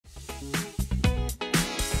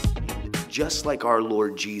Just like our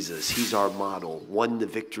Lord Jesus, he's our model, won the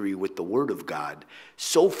victory with the Word of God.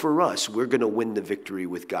 So for us, we're going to win the victory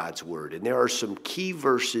with God's Word. And there are some key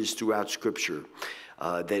verses throughout Scripture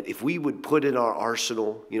that if we would put in our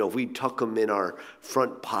arsenal, if we tuck them in our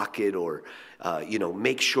front pocket or,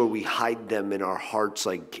 make sure we hide them in our hearts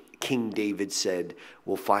like King David said,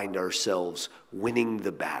 we'll find ourselves winning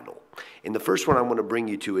the battle. And the first one I want to bring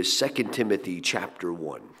you to is 2 Timothy chapter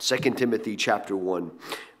 1. 2 Timothy chapter 1,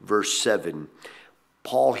 verse 7.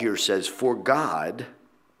 Paul here says, For God,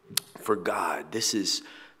 this is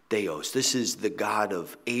Theos. This is the God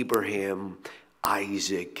of Abraham,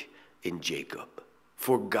 Isaac, and Jacob.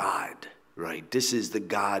 For God, right? This is the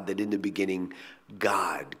God that in the beginning,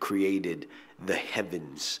 God created the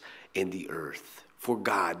heavens and the earth. For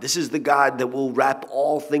God. This is the God that will wrap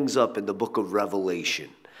all things up in the book of Revelation.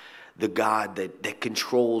 The God that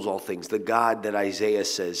controls all things. The God that Isaiah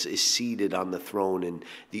says is seated on the throne and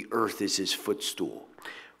the earth is his footstool.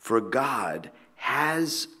 For God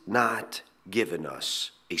has not given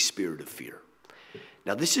us a spirit of fear.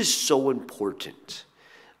 Now this is so important.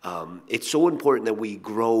 It's so important that we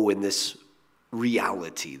grow in this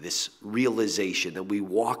reality, this realization, that we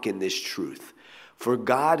walk in this truth. For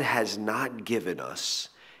God has not given us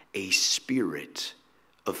a spirit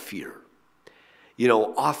of fear.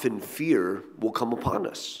 Often fear will come upon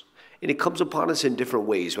us. And it comes upon us in different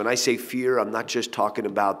ways. When I say fear, I'm not just talking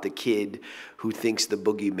about the kid who thinks the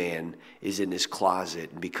boogeyman is in his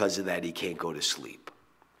closet, and because of that, he can't go to sleep.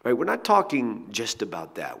 Right? We're not talking just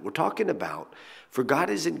about that. We're talking about, for God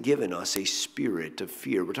hasn't given us a spirit of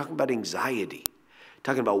fear. We're talking about anxiety,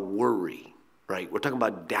 talking about worry, right? We're talking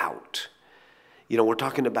about doubt. We're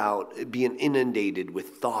talking about being inundated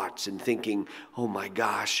with thoughts and thinking, oh my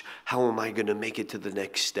gosh, how am I going to make it to the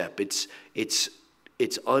next step? It's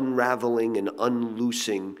unraveling and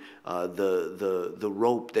unloosing the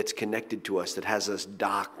rope that's connected to us that has us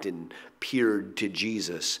docked and peered to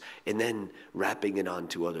Jesus and then wrapping it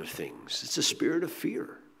onto other things. It's a spirit of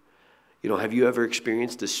fear. Have you ever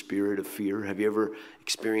experienced the spirit of fear? Have you ever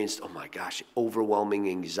experienced, oh my gosh, overwhelming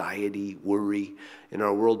anxiety, worry? In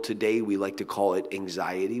our world today, we like to call it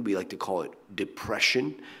anxiety. We like to call it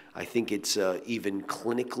depression. I think it's even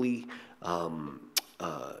clinically,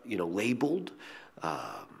 labeled.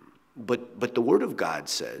 But the Word of God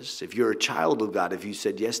says, if you're a child of God, if you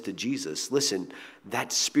said yes to Jesus, listen,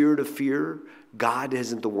 that spirit of fear, God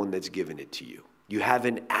isn't the one that's given it to you. You have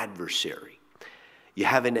an adversary. You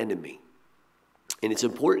have an enemy. And it's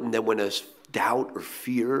important that when a doubt or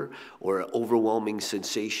fear or an overwhelming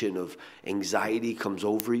sensation of anxiety comes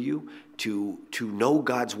over you, to know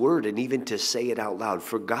God's word and even to say it out loud.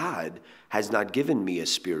 For God has not given me a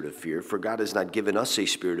spirit of fear. For God has not given us a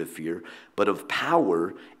spirit of fear, but of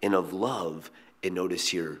power and of love, and notice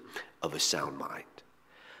here, of a sound mind.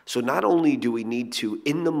 So not only do we need to,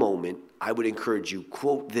 in the moment, I would encourage you,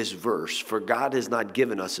 quote this verse, for God has not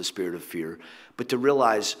given us a spirit of fear, but to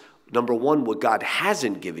realize, number one, what God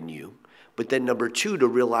hasn't given you, but then number two, to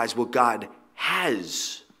realize what God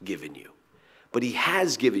has given you. But he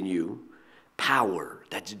has given you power.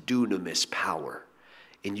 That's dunamis power.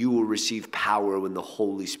 And you will receive power when the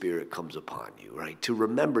Holy Spirit comes upon you, right? To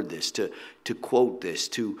remember this, to quote this,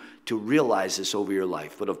 to realize this over your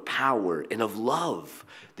life, but of power and of love.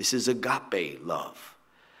 This is agape love.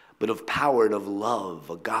 But of power and of love,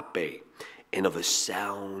 agape, and of a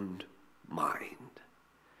sound mind.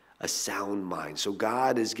 A sound mind. So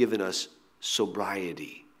God has given us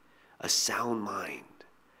sobriety, a sound mind,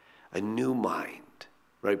 a new mind,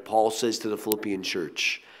 right? Paul says to the Philippian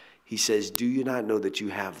church, he says, do you not know that you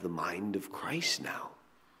have the mind of Christ now?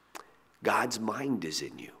 God's mind is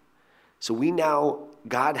in you. So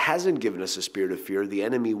God hasn't given us a spirit of fear. The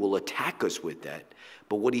enemy will attack us with that.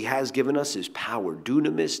 But what he has given us is power,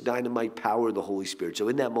 dunamis, dynamite power of the Holy Spirit. So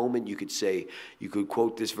in that moment, you could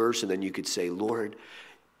quote this verse, and then you could say, Lord,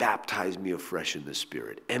 baptize me afresh in the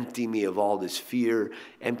Spirit. Empty me of all this fear.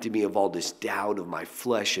 Empty me of all this doubt of my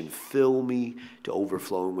flesh, and fill me to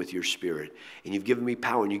overflowing with your Spirit. And you've given me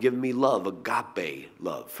power, and you've given me love, agape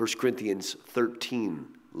love. 1 Corinthians 13,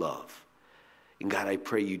 love. And God, I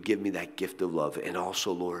pray you'd give me that gift of love. And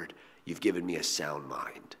also, Lord, you've given me a sound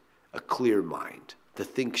mind, a clear mind, to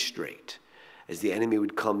think straight. As the enemy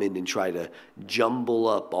would come in and try to jumble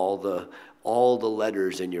up all the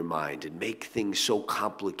letters in your mind and make things so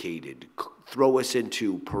complicated, throw us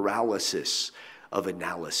into paralysis of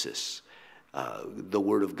analysis. The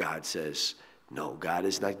Word of God says, no, God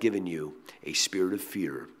has not given you a spirit of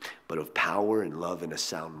fear, but of power and love and a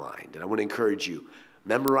sound mind. And I want to encourage you,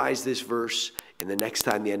 memorize this verse, and the next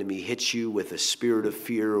time the enemy hits you with a spirit of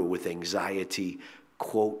fear or with anxiety,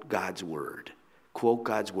 Quote God's word. Quote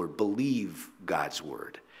God's word. Believe God's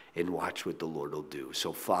word. And watch what the Lord will do.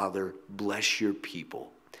 So, Father, bless your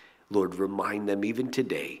people. Lord, remind them even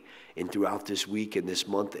today and throughout this week and this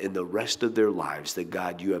month and the rest of their lives that,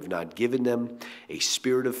 God, you have not given them a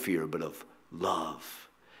spirit of fear, but of love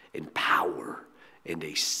and power and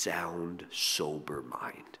a sound, sober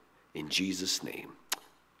mind. In Jesus' name,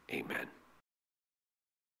 amen.